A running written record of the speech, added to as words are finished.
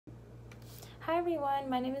Hi everyone,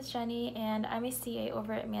 my name is Jenny and I'm a CA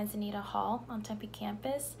over at Manzanita Hall on Tempe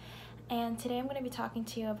campus. And today I'm going to be talking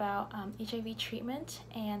to you about HIV treatment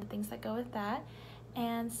and the things that go with that.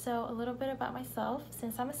 And so a little bit about myself.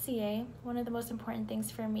 Since I'm a CA, one of the most important things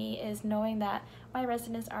for me is knowing that my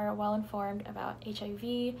residents are well informed about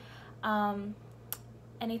HIV,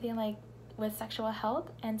 anything like with sexual health.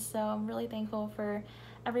 And so I'm really thankful for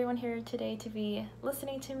everyone here today to be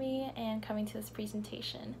listening to me and coming to this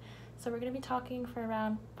presentation. So we're going to be talking for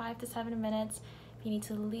around 5 to 7 minutes. If you need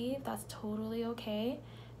to leave, that's totally okay.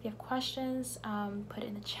 If you have questions, put it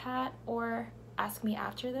in the chat or ask me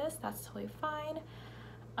after this. That's totally fine.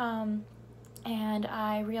 And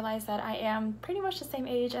I realize that I am pretty much the same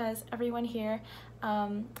age as everyone here.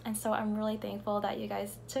 And so I'm really thankful that you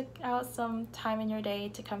guys took out some time in your day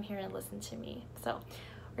to come here and listen to me. So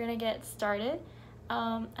we're going to get started.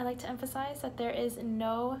 I'd like to emphasize that there is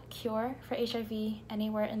no cure for HIV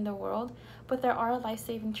anywhere in the world, but there are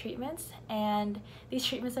life-saving treatments, and these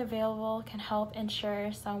treatments available can help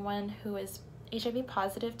ensure someone who is HIV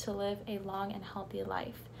positive to live a long and healthy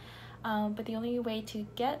life. But the only way to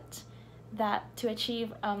get that, to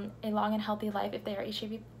achieve a long and healthy life if they are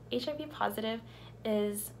HIV positive,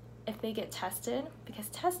 is if they get tested, because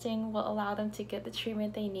testing will allow them to get the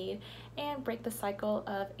treatment they need and break the cycle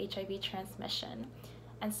of HIV transmission.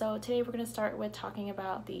 And so today we're going to start with talking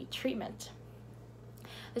about the treatment.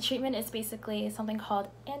 The treatment is basically something called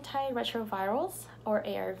antiretrovirals, or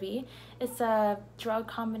ARV. It's a drug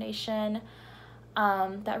combination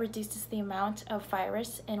that reduces the amount of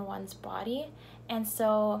virus in one's body. And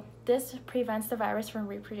so this prevents the virus from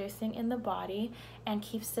reproducing in the body and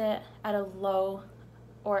keeps it at a low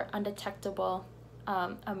or undetectable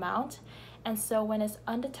amount. And so when it's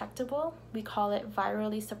undetectable, we call it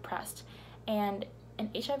virally suppressed. And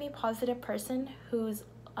an HIV positive person whose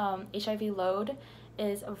HIV load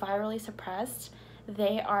is virally suppressed,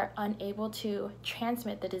 they are unable to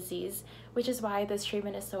transmit the disease, which is why this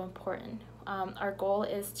treatment is so important. Our goal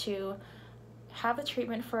is to have a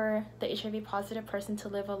treatment for the HIV positive person to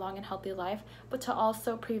live a long and healthy life, but to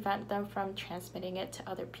also prevent them from transmitting it to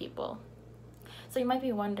other people. So you might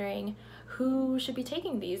be wondering, who should be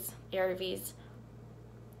taking these ARVs?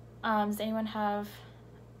 Does anyone have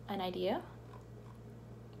an idea?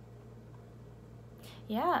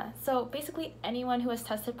 Yeah, so basically anyone who has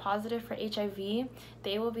tested positive for HIV,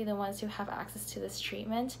 they will be the ones who have access to this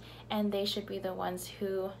treatment, and they should be the ones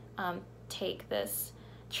who take this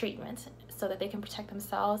treatment so that they can protect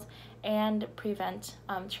themselves and prevent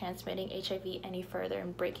transmitting HIV any further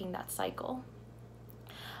and breaking that cycle.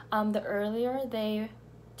 The earlier they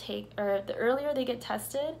get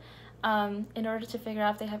tested, in order to figure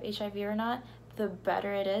out if they have HIV or not, the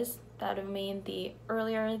better it is. That would mean the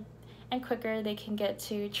earlier and quicker they can get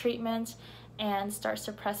to treatment and start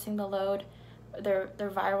suppressing the load, their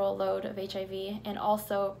viral load of HIV, and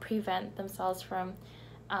also prevent themselves from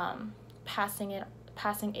passing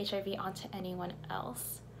HIV onto anyone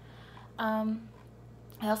else. I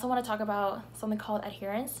also want to talk about something called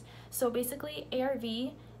adherence. So basically,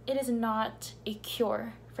 ARV, it is not a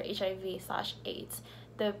cure for HIV/AIDS.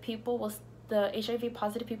 The HIV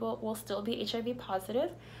positive people will still be HIV positive,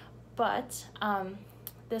 but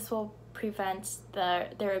this will prevent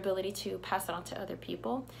their ability to pass it on to other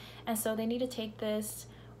people. And so they need to take this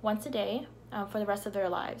once a day for the rest of their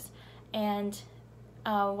lives. And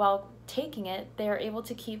while taking it, they're able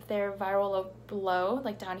to keep their viral load low,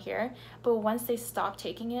 like down here, but once they stop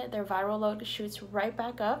taking it, their viral load shoots right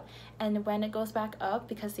back up. And when it goes back up,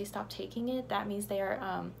 because they stop taking it, that means they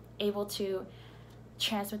are able to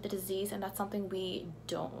transmit the disease, and that's something we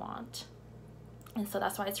don't want. And so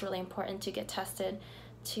that's why it's really important to get tested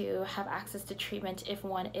to have access to treatment if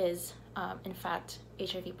one is in fact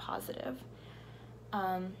HIV positive.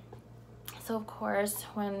 So of course,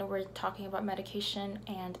 when we're talking about medication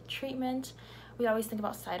and treatment, we always think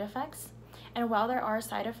about side effects. And while there are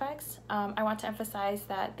side effects, I want to emphasize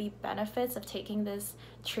that the benefits of taking this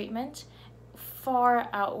treatment far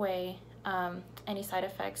outweigh any side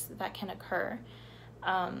effects that can occur.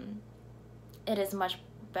 It is much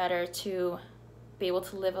better to be able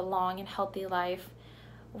to live a long and healthy life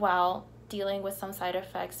while dealing with some side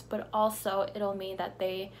effects, but also it'll mean that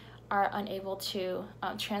they are unable to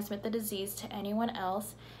transmit the disease to anyone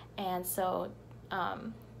else. And so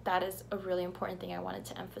that is a really important thing I wanted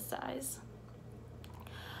to emphasize.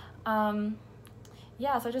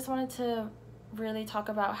 Yeah, so I just wanted to really talk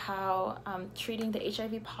about how treating the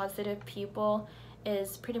HIV positive people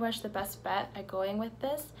is pretty much the best bet at going with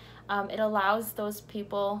this. It allows those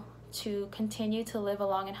people to continue to live a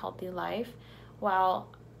long and healthy life while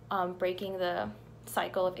breaking the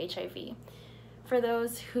cycle of HIV. For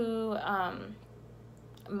those who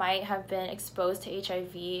might have been exposed to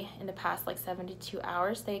HIV in the past like 72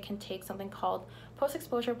 hours, they can take something called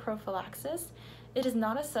post-exposure prophylaxis. It is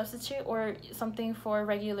not a substitute or something for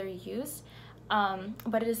regular use,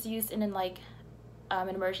 but it is used in like an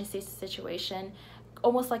emergency situation,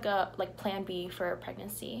 almost like a plan B for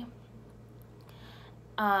pregnancy.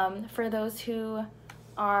 For those who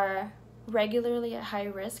are regularly at high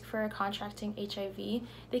risk for contracting HIV,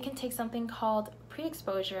 they can take something called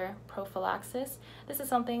pre-exposure prophylaxis. This is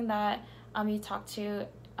something that you talk to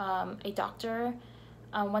a doctor,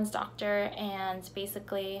 one's doctor, and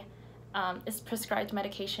basically it's prescribed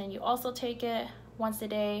medication. You also take it once a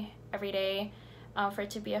day, every day, for it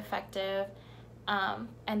to be effective.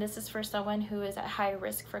 And this is for someone who is at high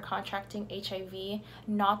risk for contracting HIV,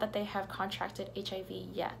 not that they have contracted HIV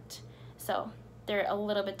yet. So they're a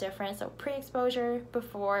little bit different. So pre-exposure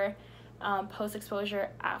before, post-exposure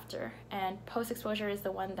after. And post-exposure is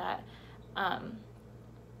the one that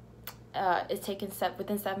is taken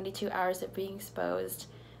within 72 hours of being exposed,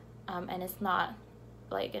 and it's not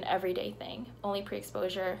like an everyday thing. Only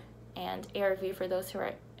pre-exposure and ARV for those who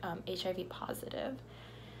are HIV positive.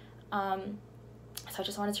 So I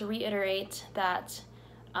just wanted to reiterate that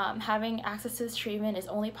having access to this treatment is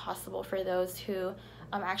only possible for those who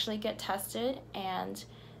actually get tested, and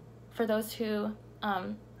for those who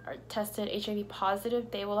are tested HIV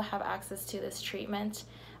positive, they will have access to this treatment.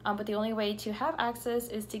 But the only way to have access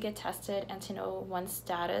is to get tested and to know one's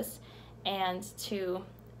status, and to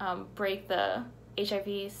break the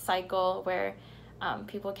HIV cycle where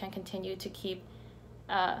people can continue to keep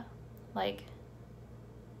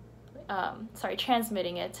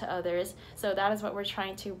transmitting it to others. So that is what we're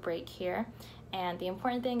trying to break here. And the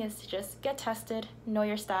important thing is to just get tested, know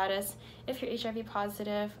your status. If you're HIV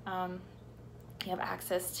positive, you have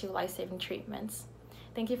access to life-saving treatments.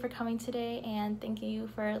 Thank you for coming today, and thank you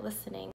for listening.